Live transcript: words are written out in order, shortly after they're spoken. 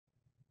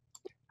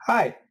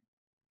Hi,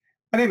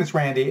 my name is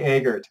Randy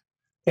Agert,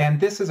 and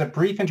this is a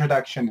brief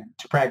introduction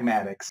to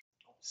pragmatics.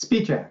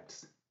 Speech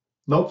acts: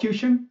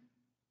 locution,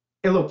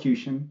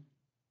 illocution,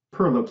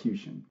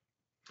 perlocution.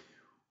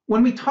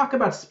 When we talk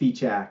about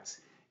speech acts,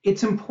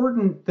 it's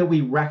important that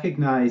we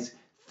recognize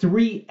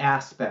three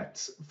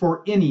aspects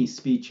for any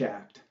speech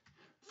act.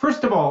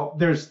 First of all,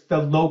 there's the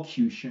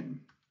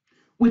locution,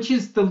 which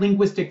is the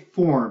linguistic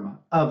form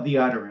of the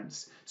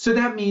utterance. So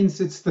that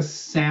means it's the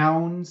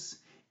sounds,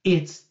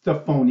 it's the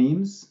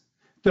phonemes,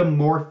 the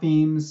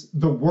morphemes,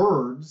 the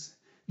words,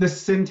 the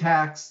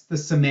syntax, the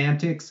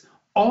semantics,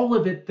 all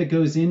of it that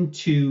goes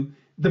into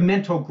the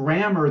mental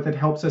grammar that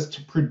helps us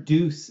to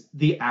produce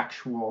the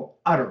actual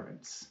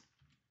utterance.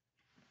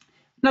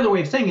 Another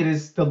way of saying it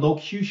is the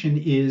locution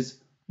is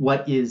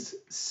what is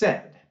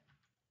said.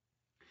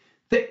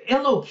 The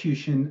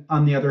illocution,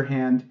 on the other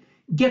hand,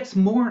 gets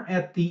more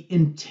at the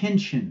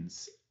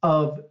intentions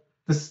of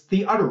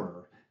the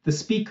utterer, the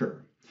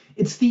speaker.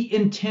 It's the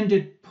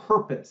intended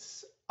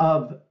purpose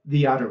of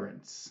the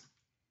utterance.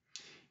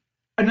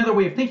 Another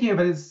way of thinking of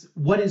it is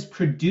what is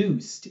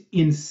produced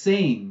in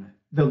saying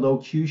the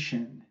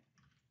locution.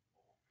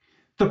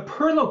 The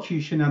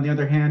perlocution, on the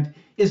other hand,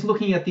 is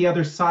looking at the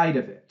other side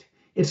of it.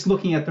 It's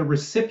looking at the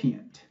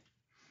recipient.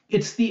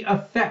 It's the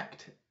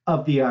effect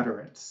of the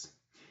utterance.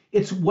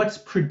 It's what's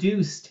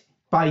produced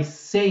by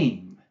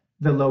saying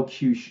the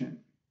locution.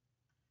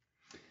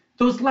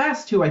 Those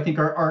last two, I think,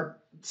 are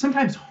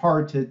sometimes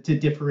hard to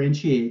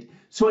differentiate.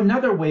 So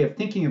another way of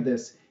thinking of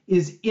this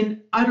is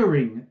in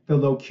uttering the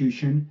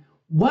locution,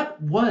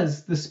 what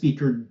was the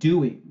speaker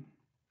doing?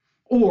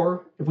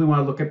 Or, if we want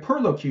to look at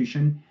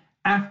perlocution,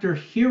 after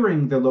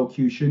hearing the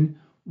locution,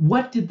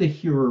 what did the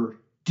hearer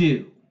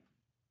do?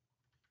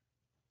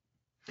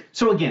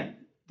 So again,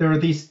 there are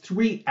these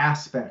three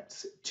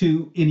aspects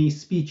to any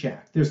speech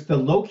act. There's the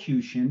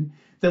locution,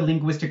 the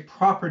linguistic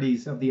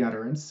properties of the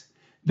utterance.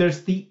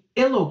 There's the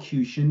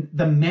illocution,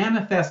 the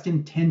manifest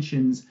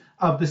intentions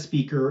of the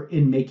speaker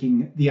in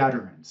making the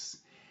utterance.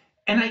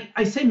 And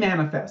I say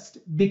manifest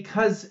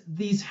because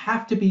these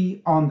have to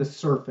be on the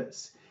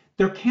surface.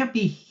 There can't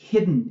be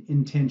hidden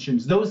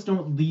intentions. Those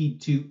don't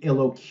lead to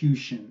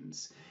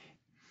illocutions.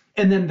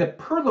 And then the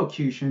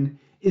perlocution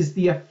is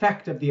the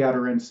effect of the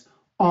utterance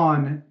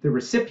on the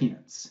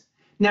recipients.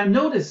 Now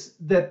notice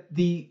that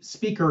the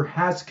speaker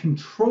has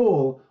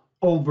control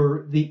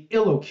over the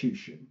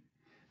illocution,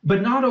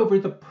 but not over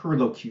the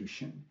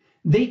perlocution.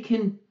 They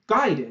can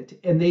guide it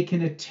and they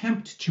can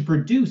attempt to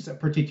produce a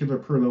particular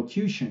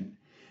perlocution,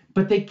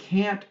 but they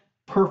can't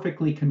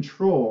perfectly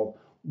control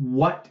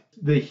what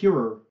the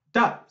hearer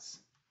does.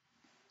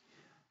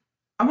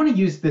 I want to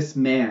use this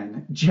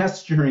man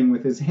gesturing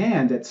with his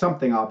hand at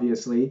something,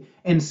 obviously,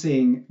 and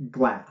saying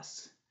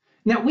glass.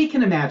 Now, we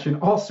can imagine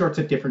all sorts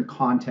of different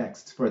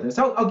contexts for this.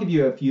 I'll give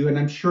you a few, and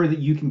I'm sure that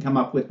you can come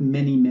up with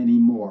many, many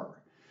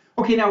more.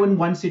 Okay, now in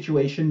one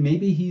situation,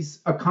 maybe he's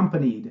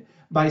accompanied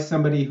by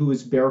somebody who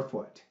is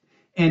barefoot,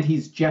 and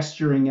he's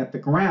gesturing at the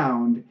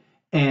ground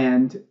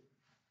and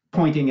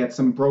pointing at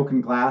some broken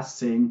glass,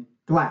 saying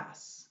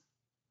glass.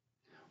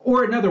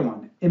 Or another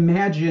one,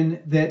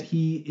 imagine that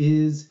he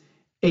is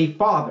a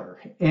father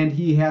and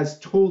he has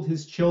told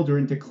his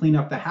children to clean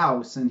up the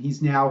house, and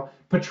he's now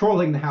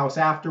patrolling the house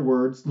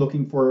afterwards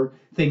looking for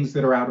things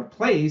that are out of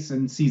place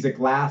and sees a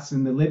glass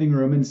in the living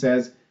room and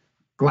says,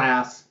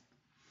 glass.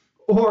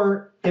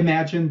 Or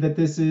imagine that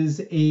this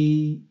is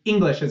a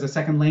English as a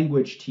second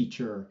language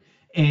teacher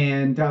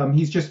and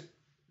he's just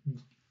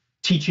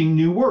teaching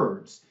new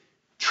words,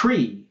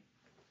 tree,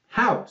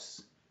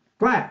 house,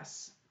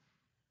 glass.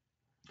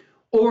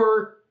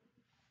 Or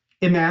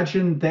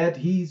imagine that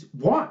he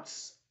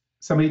wants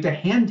somebody to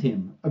hand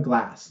him a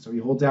glass. So he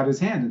holds out his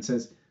hand and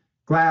says,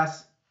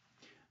 glass.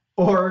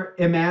 Or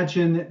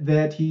imagine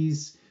that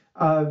he's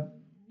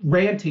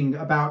ranting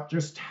about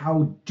just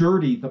how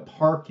dirty the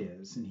park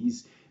is. And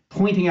he's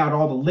pointing out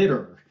all the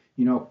litter,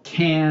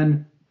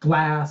 can,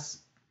 glass,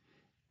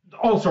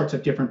 all sorts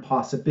of different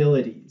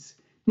possibilities.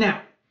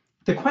 Now,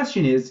 the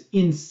question is,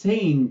 in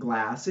saying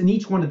glass, in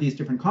each one of these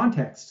different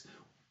contexts,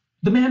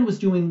 the man was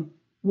doing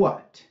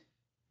what?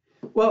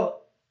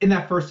 Well, in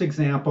that first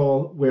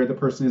example where the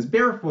person is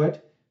barefoot,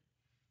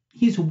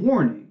 he's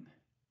warning.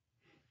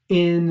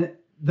 In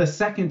the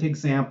second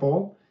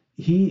example,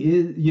 he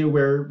is,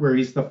 where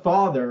he's the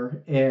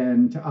father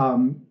and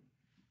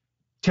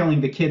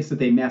telling the kids that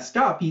they messed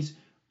up, he's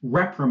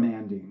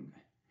reprimanding.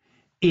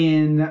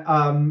 In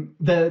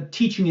the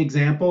teaching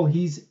example,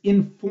 he's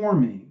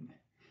informing.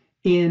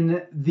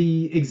 In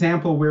the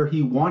example where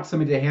he wants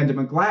somebody to hand him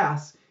a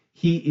glass,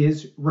 he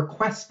is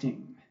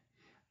requesting.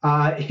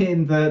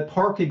 In the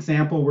park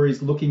example where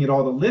he's looking at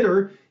all the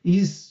litter,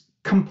 he's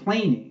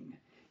complaining.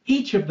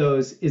 Each of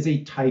those is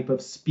a type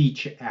of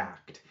speech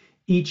act.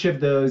 Each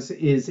of those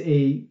is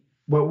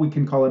what we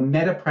can call a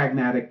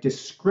metapragmatic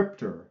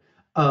descriptor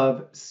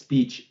of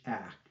speech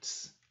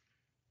acts.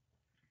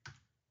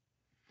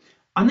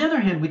 On the other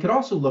hand, we could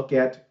also look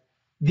at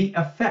the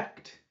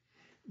effect,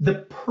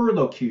 the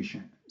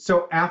perlocution.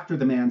 So after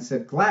the man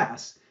said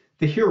glass,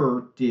 the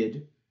hearer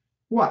did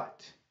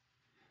what?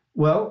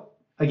 Well,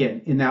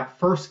 again, in that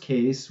first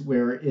case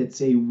where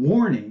it's a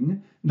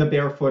warning, the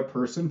barefoot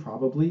person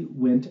probably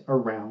went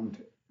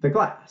around the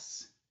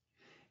glass.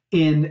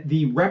 In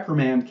the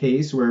reprimand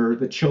case where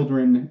the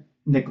children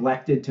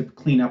neglected to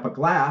clean up a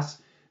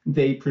glass,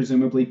 they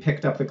presumably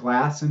picked up the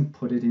glass and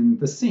put it in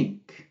the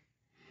sink.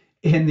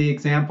 In the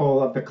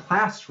example of the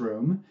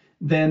classroom,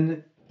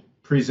 then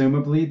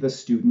presumably the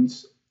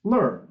students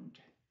learned.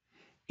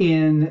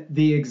 In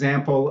the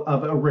example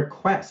of a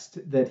request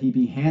that he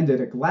be handed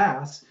a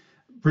glass,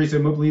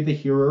 presumably the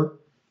hearer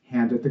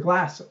handed the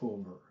glass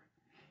over.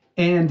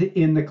 And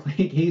in the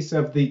case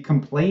of the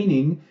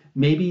complaining,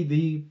 maybe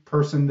the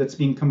person that's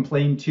being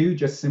complained to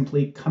just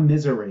simply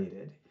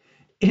commiserated.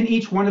 In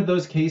each one of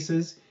those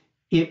cases,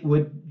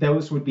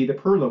 those would be the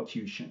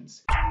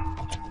perlocutions.